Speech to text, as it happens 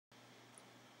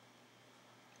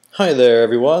Hi there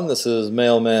everyone, this is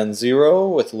Mailman Zero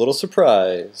with a little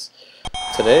surprise.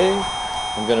 Today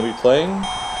I'm going to be playing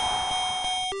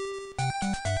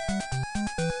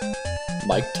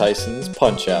Mike Tyson's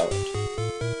Punch-Out!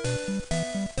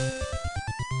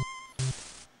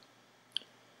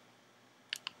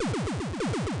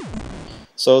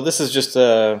 So this is just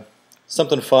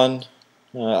something fun.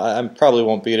 I probably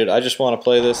won't beat it. I just want to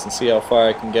play this and see how far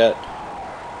I can get.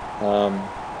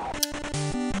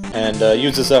 And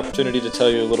use this opportunity to tell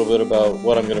you a little bit about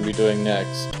what I'm going to be doing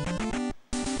next.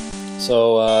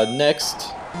 So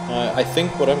next, I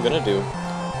think what I'm going to do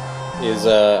is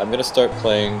I'm going to start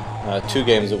playing two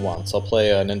games at once. I'll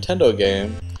play a Nintendo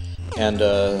game and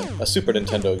a Super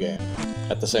Nintendo game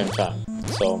at the same time.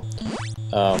 So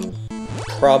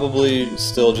probably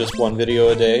still just one video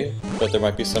a day, but there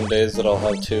might be some days that I'll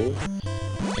have two.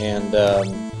 And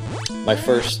my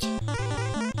first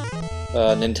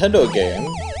Nintendo game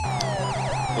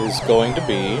is going to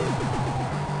be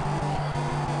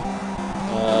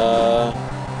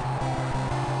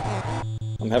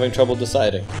I'm having trouble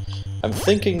deciding. I'm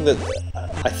thinking that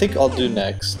I think I'll do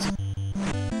next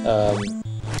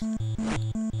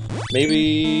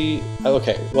maybe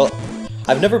okay, well,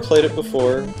 I've never played it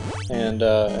before, and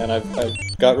I've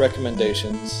got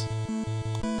recommendations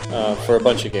for a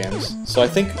bunch of games, so I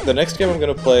think the next game I'm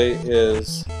going to play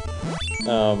is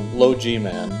Low G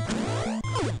Man.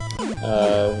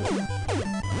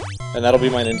 And that'll be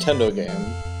my Nintendo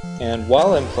game. And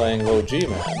while I'm playing Low G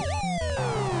Man,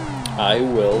 I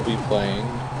will be playing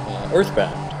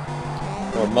Earthbound,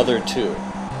 or Mother 2.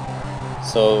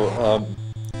 So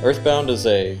Earthbound is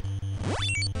an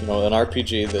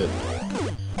RPG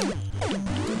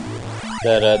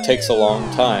that takes a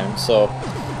long time. So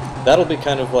that'll be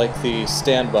kind of like the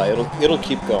standby. It'll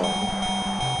keep going.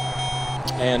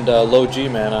 And Low G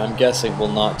Man, I'm guessing,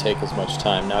 will not take as much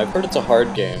time. Now, I've heard it's a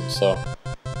hard game, so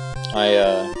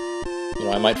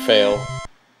I might fail,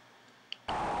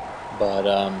 but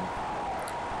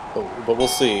we'll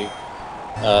see.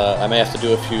 I may have to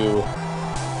do a few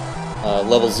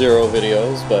level 0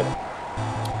 videos,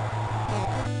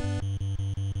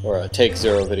 or take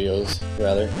 0 videos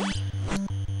rather.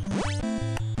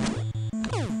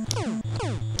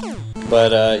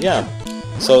 But yeah,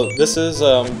 so this is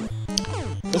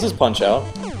Punch-Out!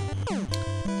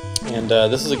 And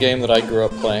this is a game that I grew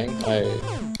up playing.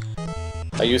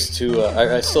 I used to,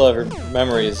 I still have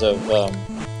memories of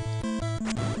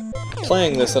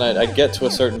playing this, and I'd get to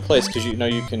a certain place, because you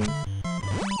can,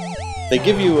 they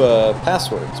give you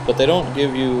passwords, but they don't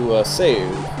give you a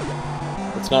save.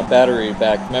 It's not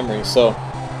battery-backed memory, so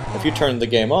if you turned the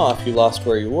game off, you lost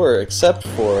where you were, except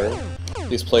for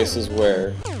these places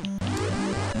where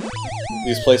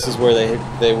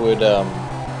they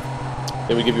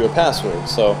would give you a password.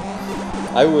 So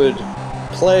I would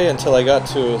play until I got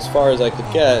to as far as I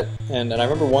could get, and I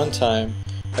remember one time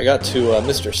I got to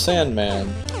Mr.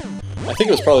 Sandman. I think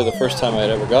it was probably the first time I had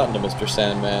ever gotten to Mr.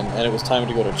 Sandman, and it was time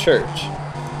to go to church.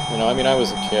 I mean, I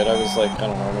was a kid. I was like, I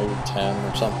don't know, maybe 10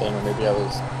 or something, or maybe I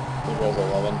was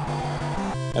 11.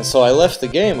 And so I left the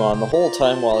game on the whole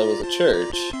time while I was at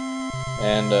church,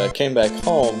 and came back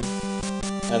home,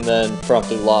 and then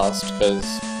promptly lost, because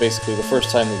basically the first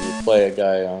time that you play a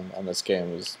guy on this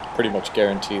game is pretty much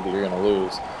guaranteed that you're going to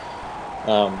lose.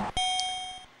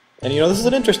 And this is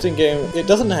an interesting game. It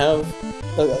doesn't have...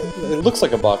 it looks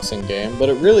like a boxing game, but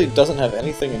it really doesn't have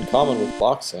anything in common with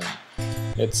boxing.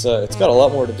 It's got a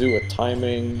lot more to do with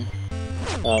timing.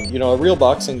 A real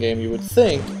boxing game you would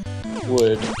think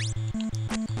would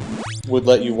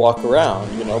let you walk around,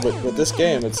 but this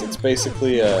game, it's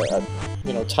basically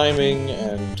timing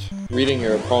and reading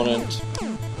your opponent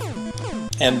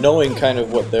and knowing kind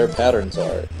of what their patterns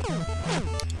are.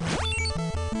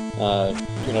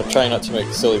 Trying not to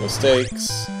make silly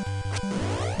mistakes.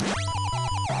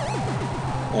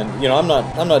 And I'm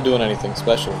not doing anything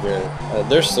special here.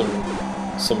 There's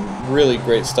some really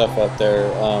great stuff out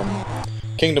there.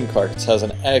 Kingdom Carts has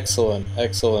an excellent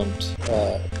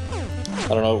I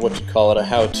don't know what you'd call it, a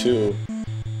how-to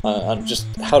on just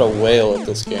how to wail at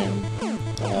this game.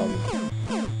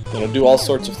 Do all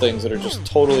sorts of things that are just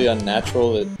totally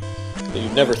unnatural that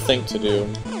you'd never think to do.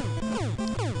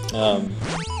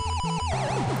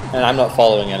 And I'm not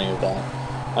following any of that.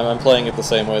 I'm playing it the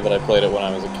same way that I played it when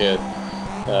I was a kid.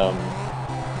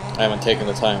 I haven't taken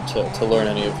the time to learn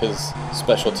any of his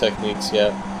special techniques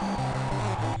yet.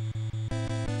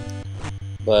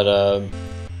 But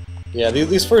yeah,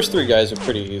 these first three guys are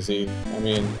pretty easy. I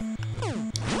mean,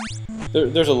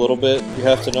 there's a little bit you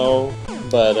have to know,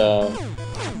 but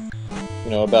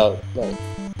about like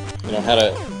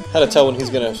how to tell when he's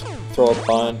gonna throw a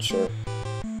punch, or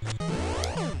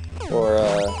Or,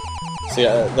 see,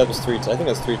 that was I think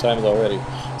that's 3 times already.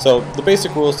 So, the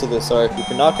basic rules to this are if you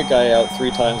can knock a guy out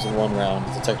 3 times in one round,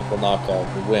 it's a technical knockout,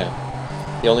 you win.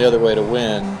 The only other way to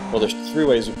win, well, there's 3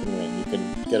 ways you can win. You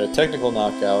can get a technical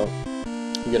knockout,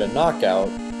 you get a knockout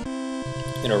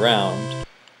in a round,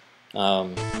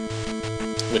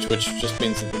 which just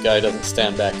means that the guy doesn't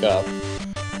stand back up.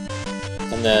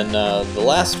 And then the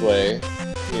last way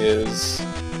is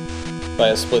by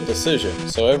a split decision.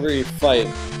 So every fight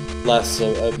lasts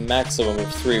a maximum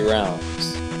of 3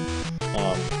 rounds.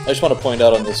 I just want to point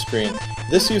out on this screen,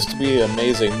 this used to be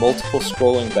amazing, multiple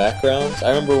scrolling backgrounds. I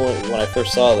remember when I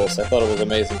first saw this, I thought it was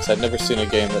amazing because I'd never seen a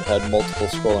game that had multiple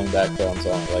scrolling backgrounds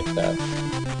on it like that.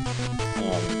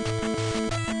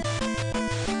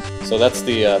 So that's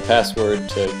the password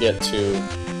to get to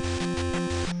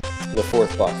the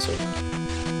 4th boxer.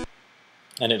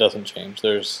 And it doesn't change.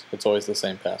 It's always the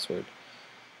same password.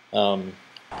 But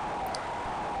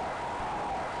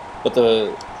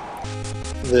the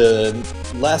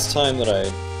last time that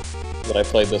I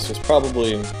played this was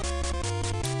probably,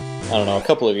 I don't know, a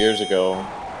couple of years ago.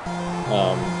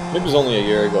 Maybe it was only a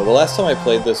year ago. The last time I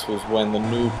played this was when the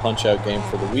new Punch-Out game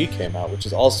for the Wii came out, which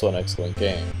is also an excellent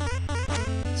game.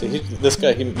 See, this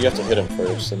guy, you have to hit him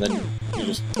first, and then you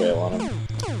just wail on him.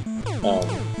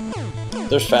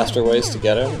 There's faster ways to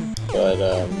get him, but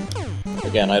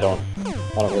again, I don't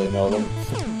really know them.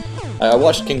 I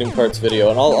watched Kingdom Hearts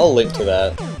video, and I'll link to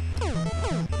that,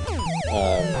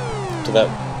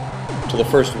 to the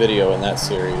first video in that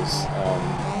series.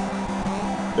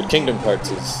 But Kingdom Hearts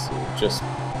is just,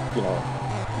 you know,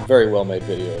 very well made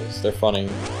videos. They're funny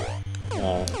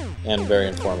and very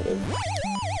informative.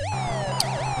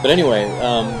 But anyway,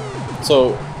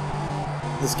 so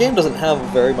this game doesn't have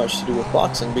very much to do with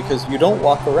boxing because you don't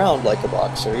walk around like a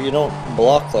boxer, you don't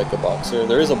block like a boxer.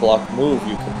 There is a block move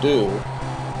you can do,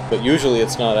 but usually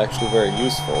it's not actually very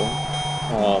useful.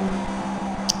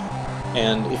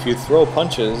 And if you throw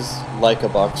punches like a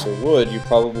boxer would, you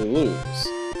probably lose.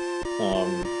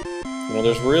 You know,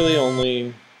 there's really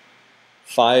only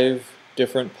 5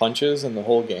 different punches in the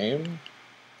whole game.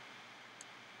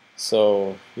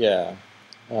 So, yeah.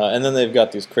 And then they've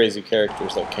got these crazy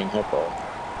characters like King Hippo,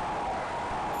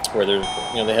 where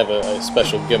they have a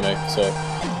special gimmick. So,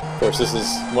 of course, this is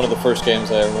one of the first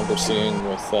games I remember seeing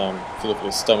with, if you look at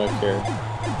his stomach here,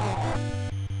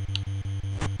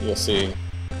 you'll see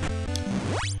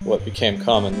what became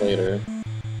common later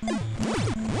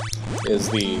is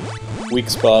the weak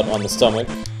spot on the stomach.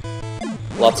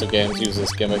 Lots of games use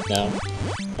this gimmick now.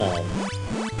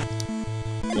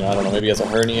 You know, I don't know, maybe he has a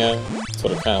hernia. That's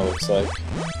what it kind of looks like.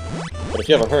 But if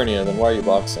you have a hernia, then why are you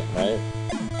boxing, right?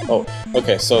 Oh,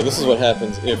 okay, so this is what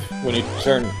happens when you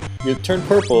turn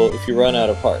purple if you run out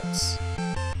of hearts.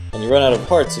 And you run out of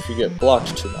hearts if you get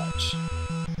blocked too much.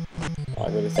 Oh, I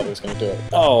really thought he was going to do it.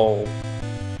 Oh!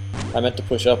 I meant to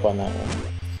push up on that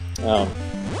one.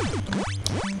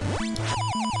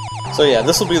 So yeah,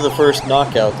 this will be the first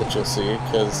knockout that you'll see,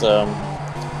 because,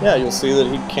 yeah, you'll see that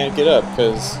he can't get up,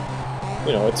 because,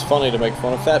 you know, it's funny to make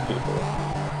fun of fat people.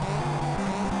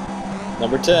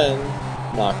 Number 10,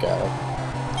 knockout.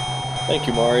 Thank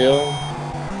you, Mario.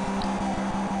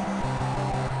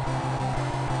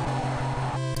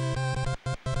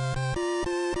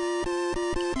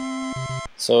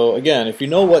 So again, if you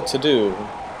know what to do,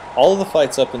 all of the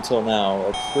fights up until now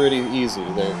are pretty easy.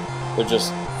 They're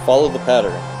just follow the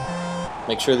pattern.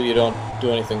 Make sure that you don't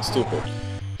do anything stupid.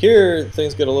 Here,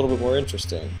 things get a little bit more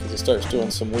interesting, because he starts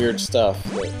doing some weird stuff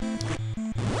that...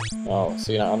 Oh,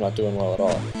 see, I'm not doing well at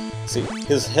all. See,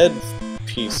 his head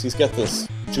piece, he's got this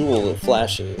jewel that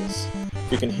flashes.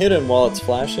 If you can hit him while it's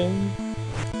flashing,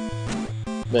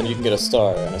 then you can get a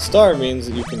star. And a star means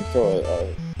that you can throw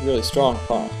a really strong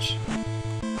punch.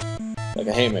 Like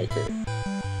a haymaker.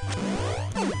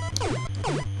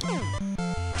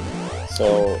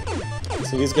 So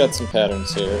he's got some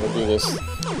patterns here. He'll do this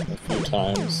a few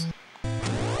times.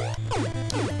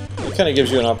 It kind of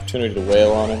gives you an opportunity to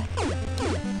wail on him.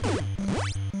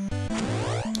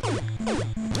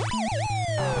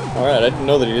 Alright, I didn't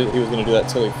know that he was going to do that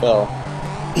till he fell.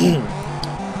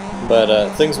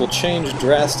 But things will change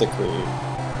drastically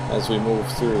as we move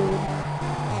through.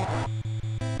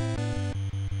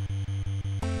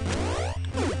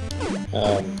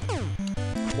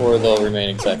 Or they'll remain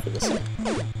exactly the same.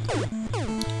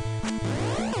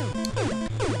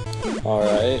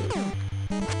 Alright.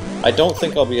 I don't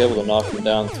think I'll be able to knock him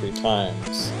down 3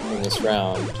 times in this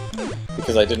round,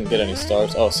 because I didn't get any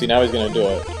stars. Oh, see, now he's going to do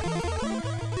it.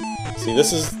 See,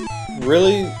 this is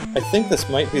really... I think this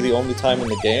might be the only time in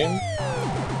the game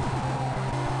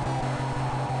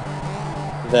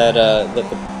that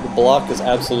the block is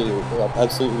absolutely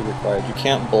required. You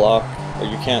can't block or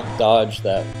you can't dodge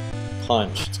that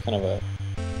punch. It's kind of a,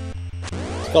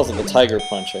 it calls it the tiger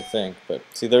punch, I think. But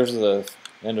see, there's the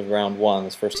end of round 1.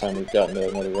 This first time we've gotten to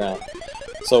another round.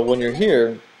 So when you're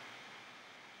here,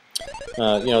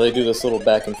 you know, they do this little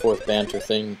back and forth banter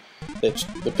thing.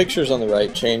 The pictures on the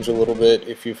right change a little bit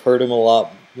if you've hurt him a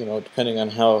lot, you know, depending on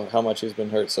how much he's been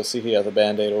hurt. So see, he has a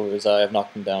band-aid over his eye. I've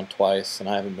knocked him down twice, and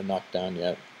I haven't been knocked down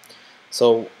yet.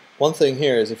 So one thing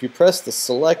here is if you press the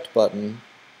select button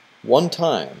one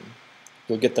time,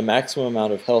 you'll get the maximum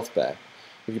amount of health back.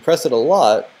 If you press it a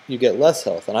lot, you get less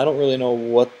health, and I don't really know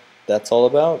what that's all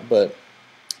about, but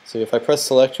see, if I press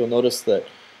select, you'll notice that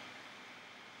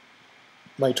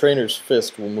my trainer's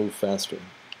fist will move faster.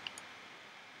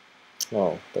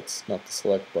 Oh, that's not the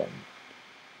select button.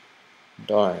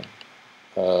 Darn.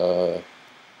 That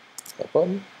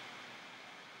button?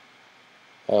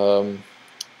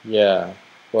 Yeah.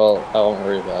 Well, I won't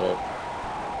worry about it.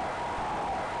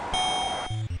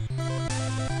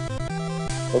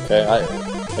 Okay,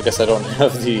 I guess I don't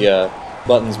have the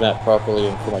buttons mapped properly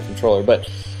for my controller, but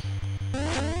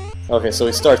okay, so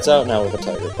he starts out now with a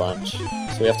tiger punch.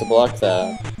 So we have to block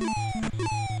that.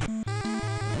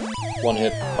 One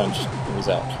hit punch and he's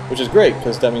out. Which is great,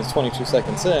 because that means 22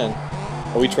 seconds in.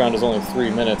 Well, each round is only 3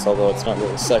 minutes, although it's not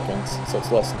really seconds, so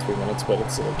it's less than 3 minutes, but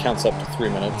it counts up to 3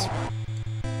 minutes.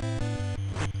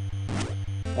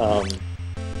 Oh,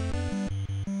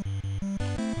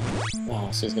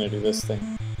 so he's going to do this thing.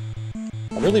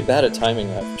 I'm really bad at timing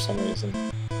that for some reason.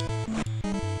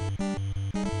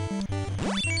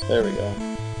 There we go.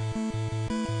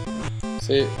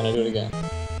 See? And I do it again.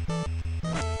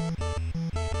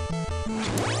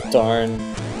 Darn.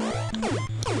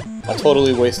 I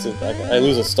totally wasted. I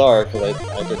lose a star because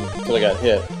I got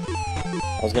hit.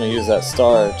 I was gonna use that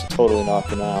star to totally knock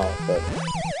him out, but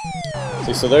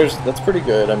see, so that's pretty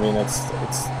good. I mean, it's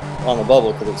on the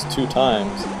bubble because it's 2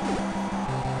 times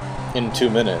in 2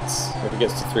 minutes. If it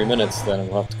gets to 3 minutes, then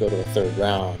we'll have to go to a 3rd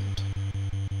round.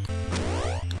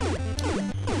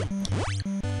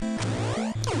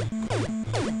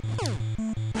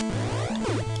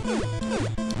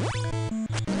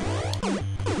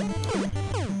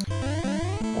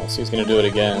 So he's going to do it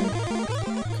again.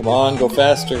 Come on, go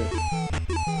faster.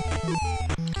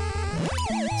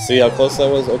 See how close that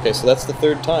was? Okay, so that's the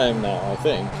 3rd time now, I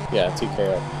think. Yeah,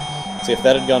 TKO. See, if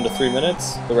that had gone to 3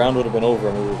 minutes, the round would have been over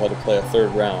and we would have had to play a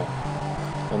 3rd round.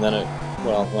 And then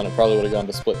then it probably would have gone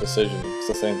to split decision, because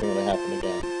the same thing would have happened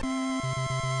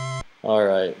again.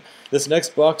 Alright, this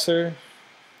next boxer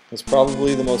is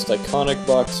probably the most iconic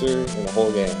boxer in the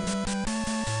whole game.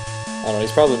 I don't know,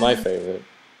 he's probably my favorite.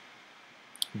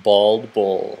 Bald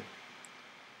Bull.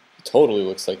 He totally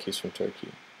looks like he's from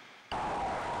Turkey.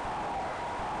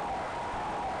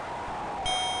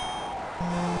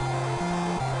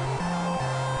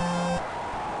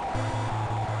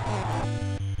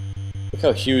 Look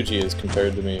how huge he is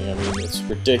compared to me. I mean, it's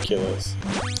ridiculous.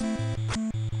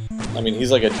 I mean,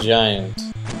 he's like a giant.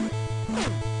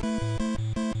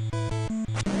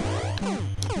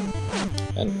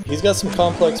 And he's got some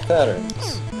complex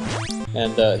patterns.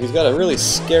 And he's got a really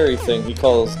scary thing he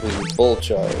calls the bull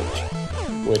charge,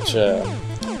 which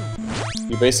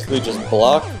you basically just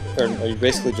block, or you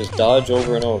basically just dodge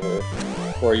over and over,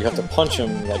 or you have to punch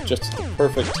him like just at the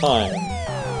perfect time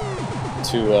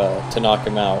to knock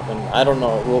him out. And I don't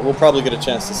know, we'll probably get a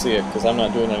chance to see it because I'm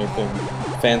not doing anything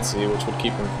fancy which would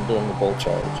keep him from doing the bull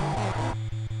charge.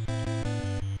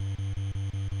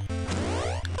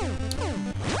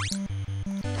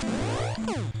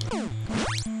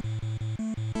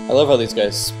 I love how these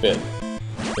guys spit.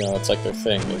 You know, it's like their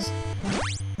thing is,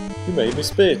 you made me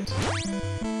spit.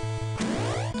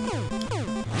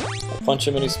 I punch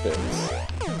him and he spits.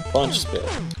 Punch, spit.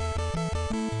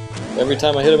 Every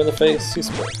time I hit him in the face, he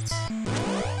spits.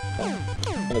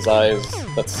 And his eyes,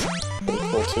 that's pretty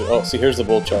cool too. Oh, see, here's the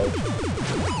bull charge.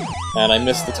 And I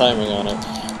missed the timing on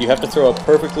it. You have to throw a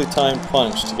perfectly timed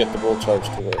punch to get the bull charge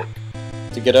to work.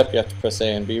 To get up, you have to press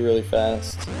A and B really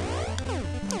fast.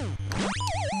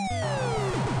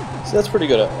 So that's pretty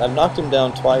good. I've knocked him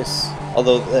down twice,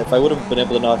 although if I would have been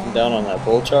able to knock him down on that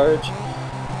bull charge,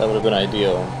 that would have been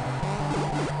ideal.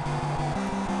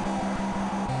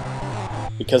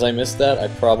 Because I missed that, I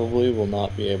probably will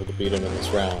not be able to beat him in this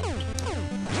round.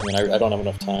 I mean, I don't have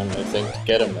enough time, I think, to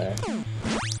get him there.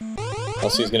 I'll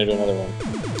see he's going to do another one.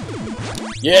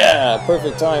 Yeah!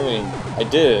 Perfect timing! I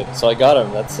did, so I got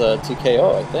him. That's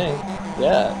TKO, I think.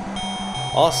 Yeah.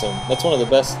 Awesome. That's one of the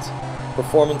best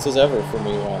performances ever for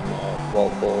me on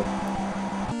Bald Bull.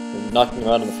 And knocking him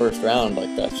out in the first round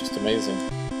like that's just amazing.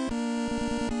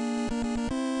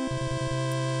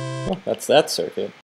 Well, that's that circuit.